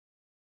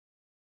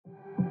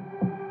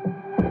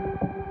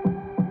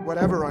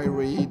Whatever I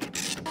read,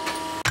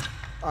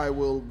 I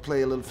will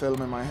play a little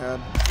film in my head.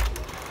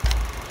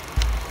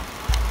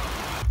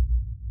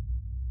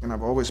 And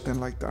I've always been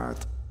like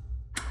that.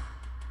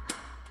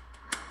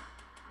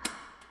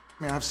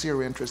 I have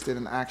zero interest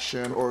in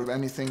action or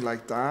anything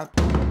like that.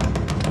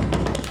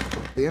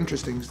 The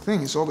interesting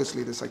thing is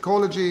obviously the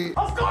psychology.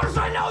 Of course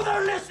I know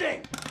they're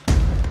listening!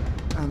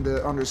 And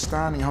the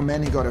understanding how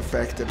many got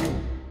affected.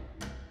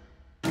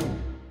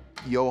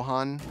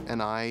 Johan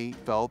and I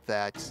felt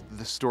that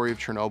the story of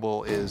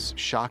Chernobyl is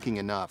shocking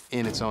enough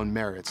in its own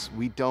merits.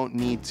 We don't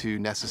need to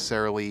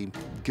necessarily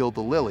gild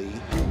the lily.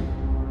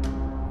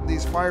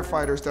 These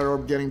firefighters that are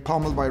getting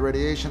pummeled by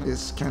radiation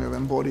is kind of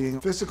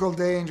embodying physical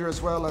danger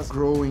as well as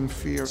growing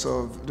fears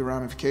of the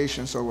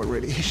ramifications of what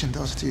radiation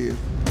does to you.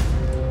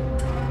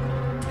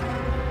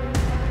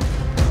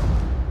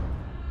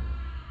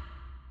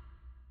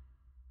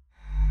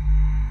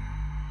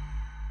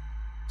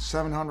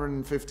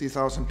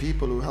 $750,000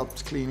 people who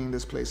helped cleaning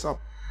this place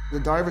up. The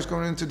divers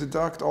going into the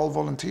duct all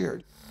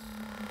volunteered.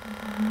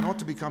 Not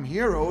to become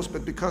heroes,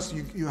 but because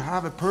you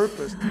have a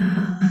purpose.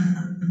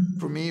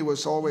 For me, it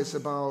was always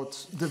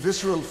about the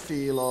visceral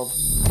feel of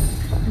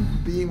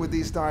being with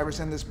these divers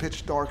in this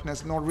pitch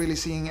darkness, not really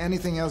seeing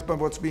anything else but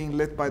what's being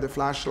lit by the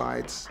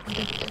flashlights.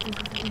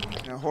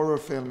 A horror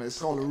film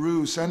is all a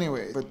ruse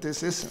anyway, but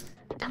this isn't.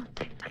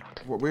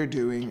 What we're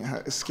doing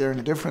is scary in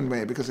a different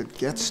way because it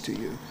gets to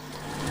you.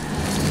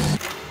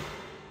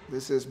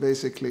 This is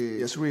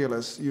basically as real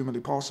as humanly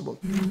possible.